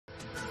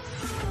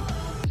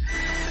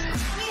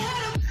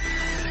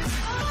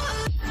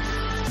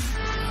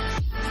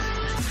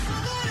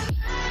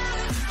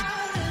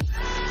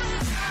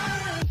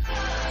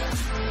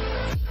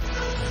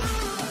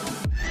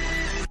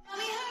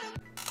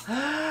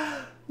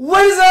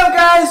What is up,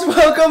 guys?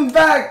 Welcome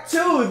back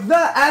to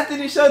the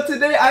Anthony Show.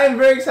 Today I am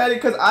very excited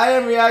because I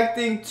am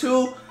reacting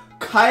to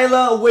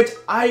KYLA, which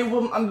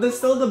I'm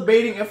still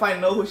debating if I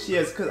know who she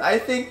is, because I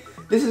think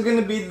this is going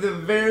to be the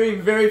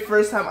very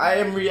first time I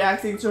am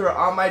reacting to her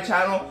on my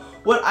channel.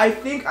 What I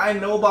think I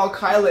know about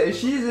KYLA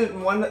is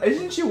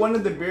isn't she one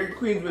of the beard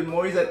queens with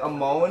Maurice and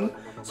Amon?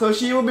 So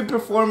she will be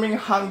performing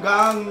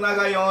Hanggang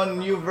Ngayon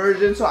new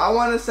version. So I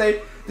want to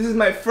say this is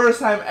my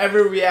first time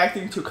ever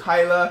reacting to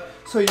KYLA.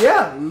 So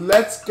yeah,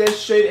 let's get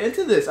straight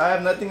into this. I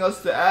have nothing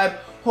else to add.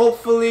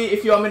 Hopefully,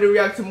 if you want me to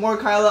react to more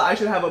KYLA, I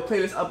should have a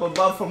playlist up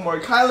above for more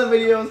KYLA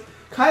videos.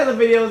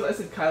 I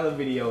said KYLA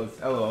videos.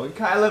 Hello,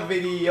 KYLA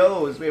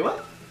videos. Wait,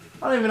 what?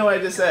 I don't even know what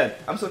I just said.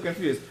 I'm so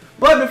confused.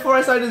 But before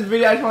I start this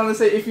video, I just want to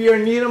say, if you're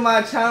new to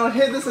my channel,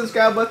 hit the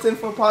subscribe button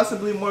for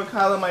possibly more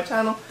KYLA on my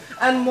channel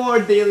and more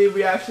daily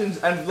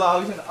reactions and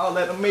vlogs and all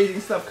that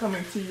amazing stuff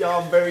coming to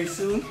y'all very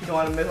soon. You don't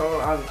want to miss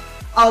out on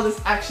all this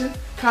action.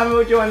 Comment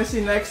what you want to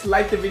see next,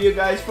 like the video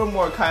guys for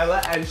more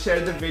KYLA, and share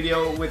the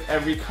video with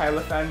every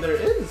KYLA fan there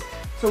is.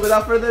 So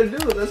without further ado,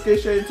 let's get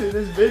straight into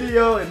this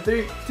video in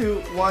 3, 2,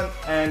 1,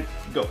 and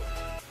go.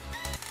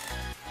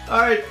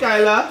 Alright,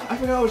 KYLA, I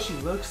forgot what she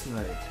looks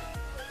like.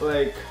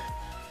 Like,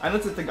 I know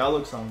it's a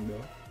Tagalog song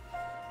though.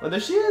 But there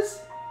she is.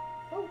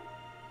 Oh.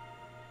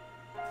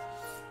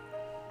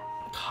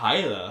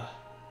 KYLA.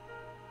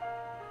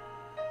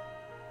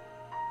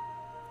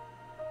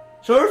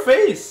 Show her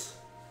face.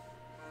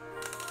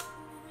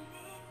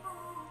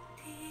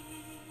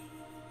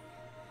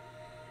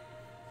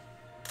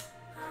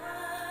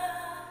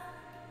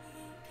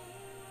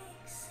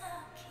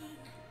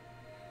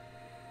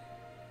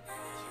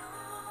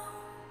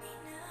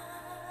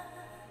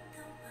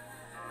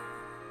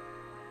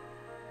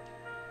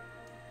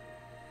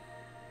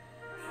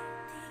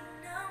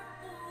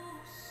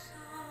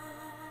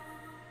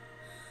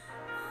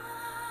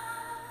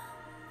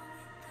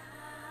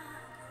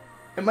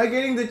 Am I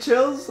getting the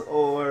chills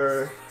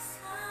or?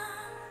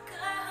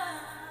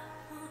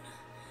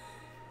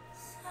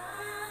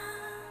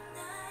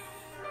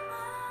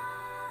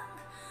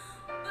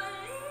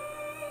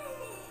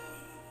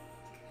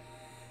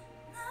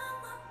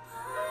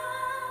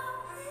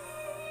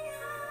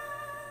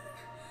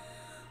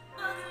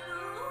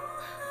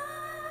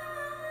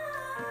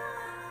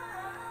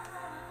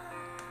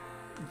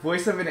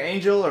 Voice of an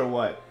angel or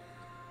what?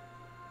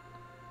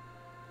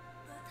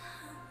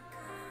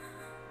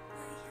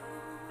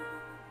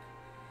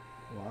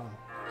 Wow.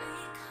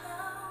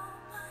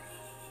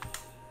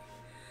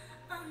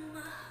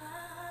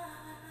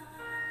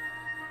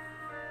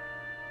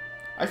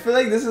 I feel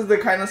like this is the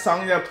kind of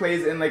song that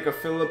plays in like a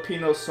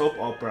Filipino soap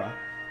opera.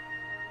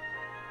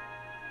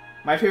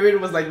 My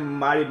favorite was like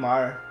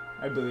Marimar,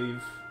 I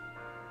believe.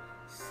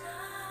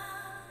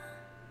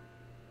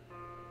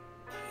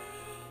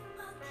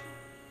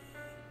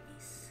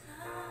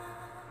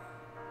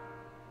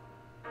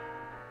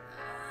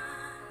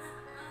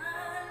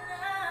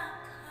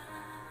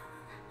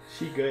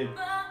 She good.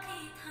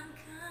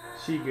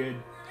 She good.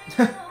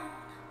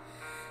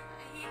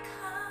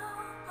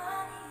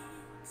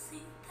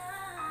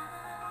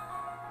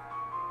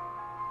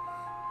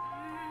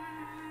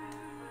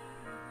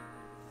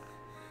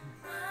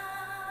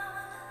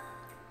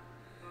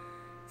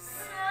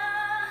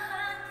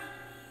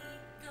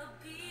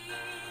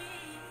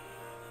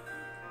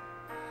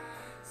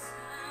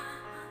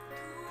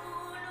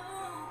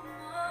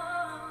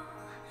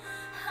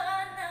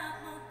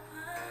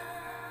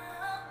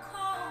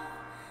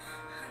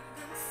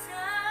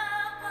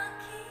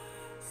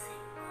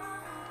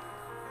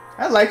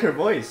 I like her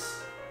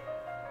voice.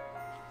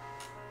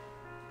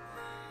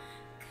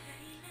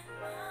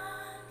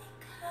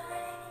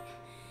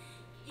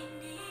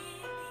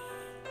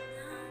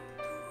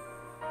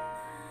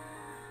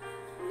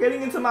 I'm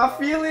getting into my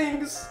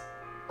feelings.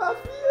 My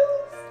feels.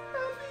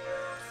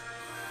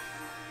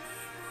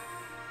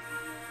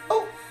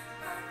 Oh.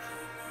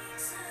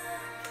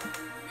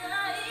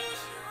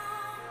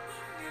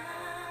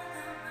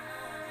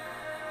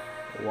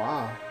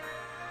 Wow.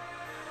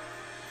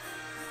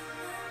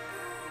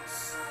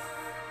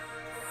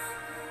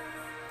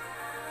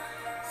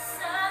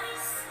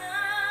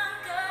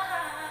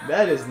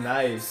 That is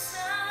nice.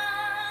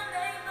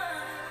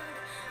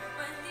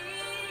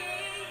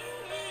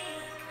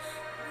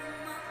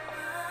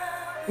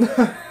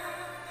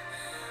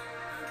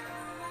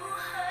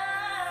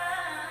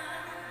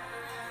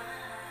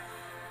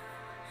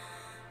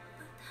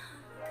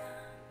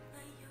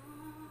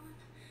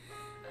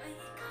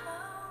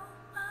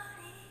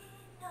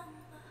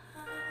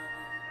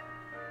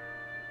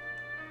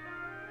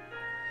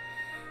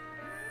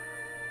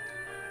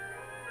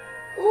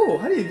 Oh,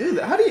 how do you do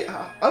that?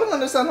 I don't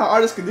understand how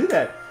artists can do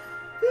that.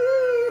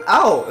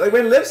 Ow, like my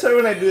lips hurt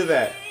when I do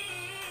that.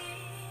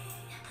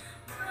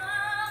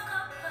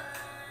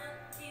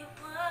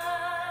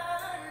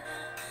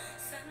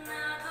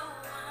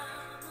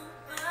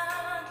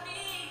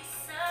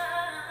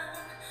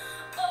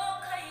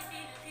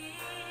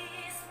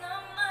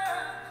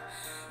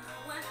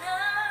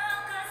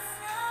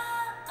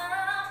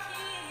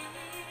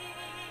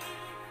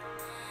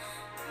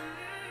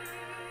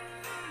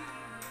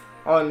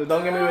 Oh, no,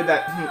 don't get me with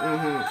that.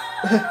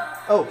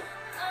 Oh.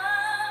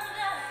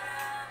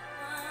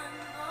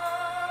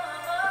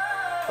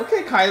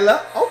 Okay,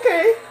 Kyla.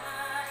 Okay.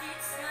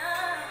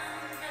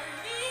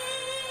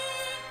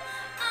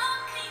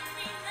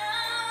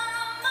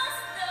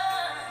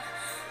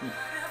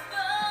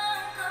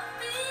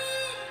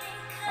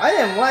 I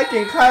am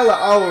liking Kyla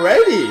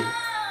already.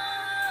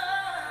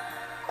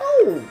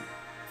 Oh.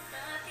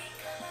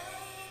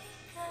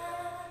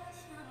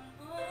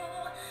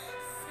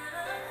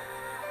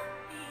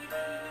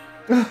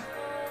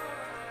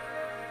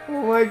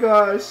 Oh my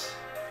gosh.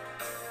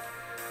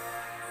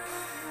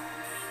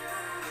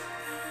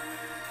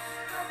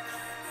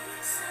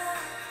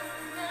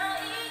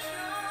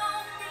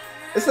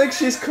 It's like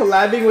she's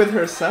collabing with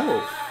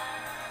herself.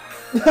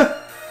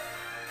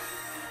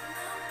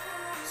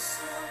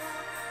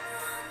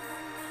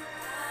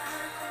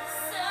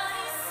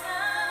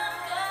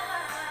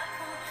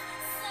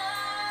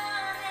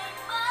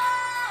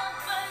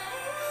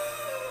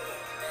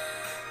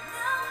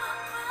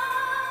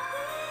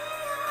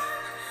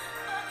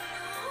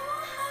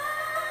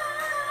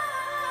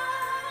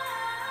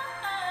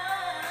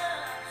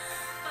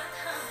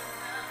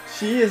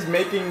 She is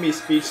making me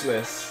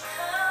speechless.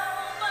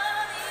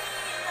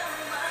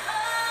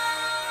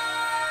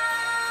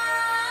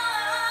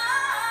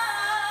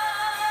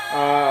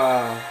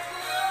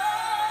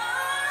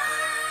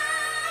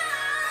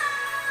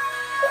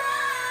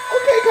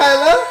 Okay,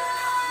 Kyla.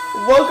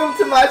 Welcome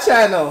to my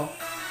channel.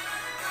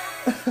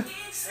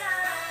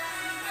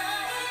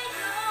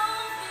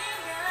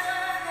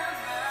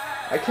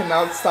 I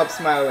cannot stop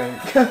smiling.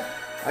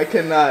 I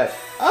cannot.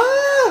 Ah!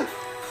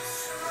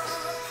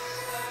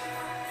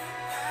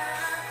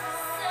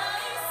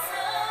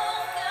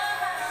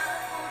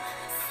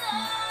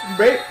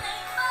 Break.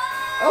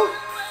 Oh.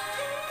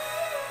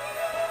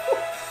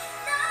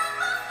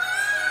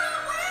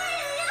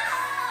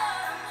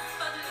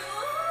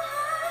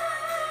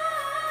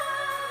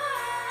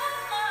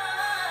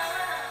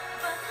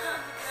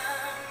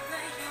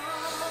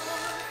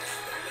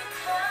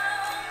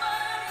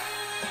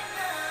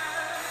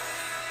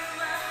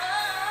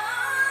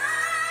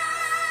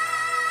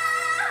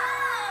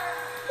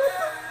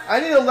 I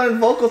need to learn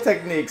vocal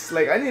techniques.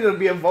 Like, I need to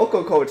be a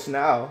vocal coach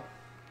now.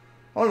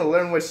 I want to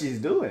learn what she's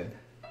doing.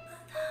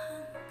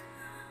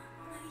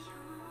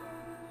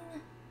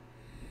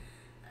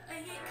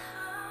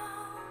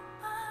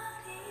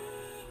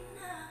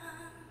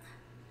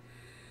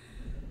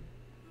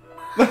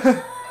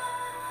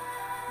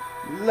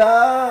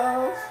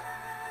 Love.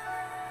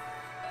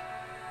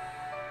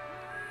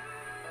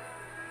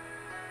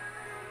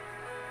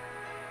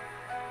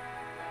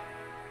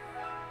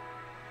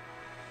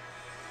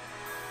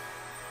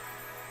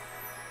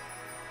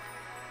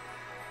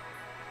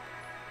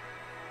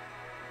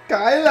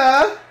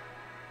 Kyla!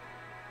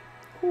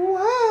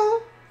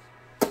 Wow!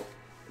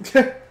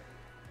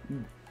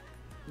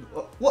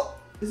 What?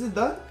 Is it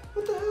done?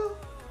 What the hell?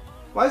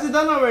 Why is it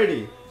done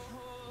already?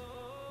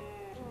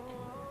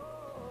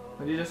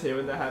 What do you just say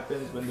when that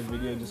happens, when the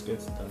video just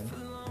gets done?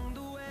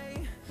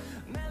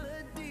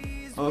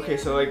 Okay,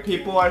 so like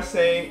people are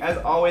saying, as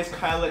always,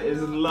 Kyla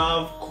is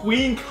love.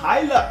 Queen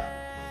Kyla!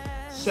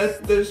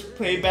 Set this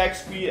playback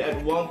speed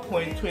at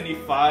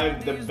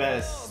 1.25, the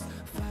best.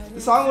 The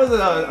song was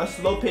a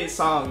slow-paced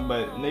song,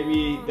 but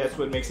maybe that's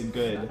what makes it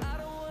good.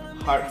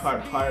 Heart,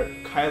 heart, heart.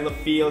 Kyla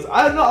feels.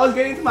 I don't know. I was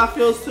getting to my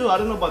feels too. I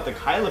don't know about the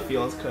Kyla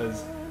feels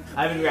because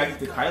I haven't reacted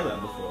to Kyla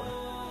before.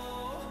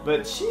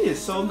 But she is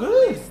so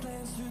good.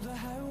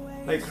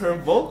 Like her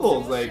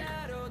vocals, like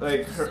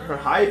her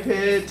high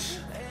pitch,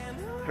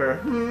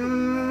 her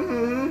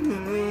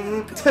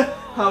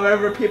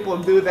however people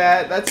do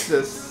that. That's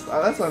just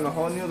that's on a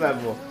whole new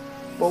level.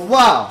 But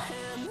wow.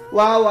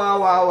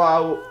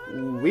 Wow,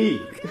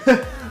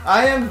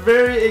 I am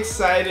very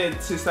excited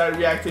to start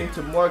reacting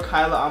to more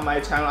Kyla on my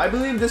channel. I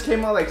believe this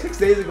came out like 6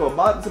 days ago,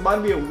 it's about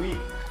to be a week.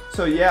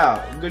 So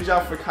yeah, good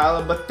job for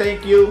Kyla, but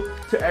thank you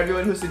to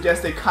everyone who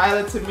suggested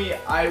Kyla to me.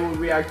 I will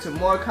react to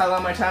more Kyla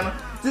on my channel.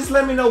 Just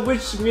let me know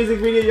which music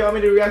video you want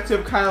me to react to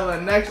of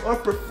Kyla next, or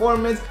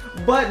performance.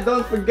 But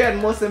don't forget,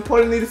 most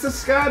importantly, to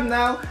subscribe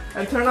now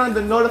and turn on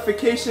the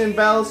notification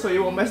bell so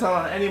you won't miss out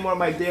on any more of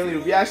my daily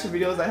reaction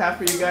videos I have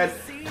for you guys.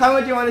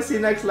 Comment what you want to see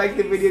next, like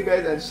the video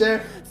guys, and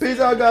share. Peace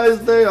out guys,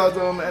 stay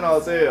awesome, and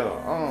I'll see you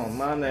on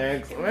my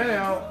next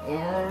video.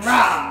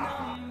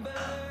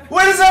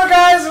 What is up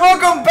guys,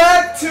 welcome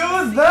back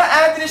to the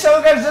Anthony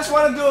Show guys. Just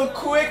want to do a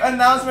quick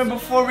announcement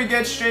before we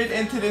get straight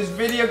into this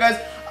video guys.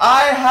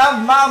 I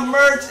have my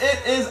merch.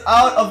 It is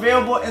out,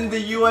 available in the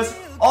US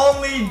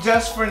only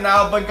just for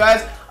now. But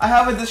guys, I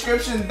have a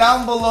description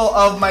down below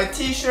of my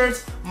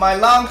t-shirts, my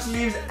long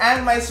sleeves,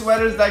 and my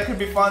sweaters that could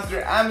be found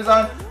through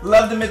Amazon.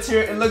 Love the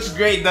material. It looks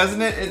great,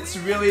 doesn't it? It's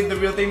really the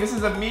real thing. This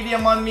is a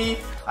medium on me.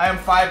 I am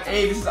 5'8".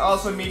 This is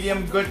also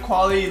medium. Good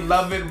quality.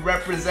 Love it.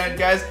 Represent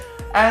guys.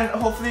 And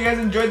hopefully you guys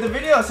enjoyed the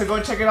video. So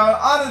go check it out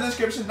on the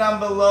description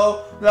down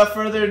below. Without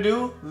further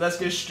ado, let's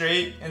get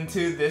straight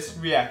into this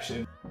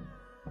reaction.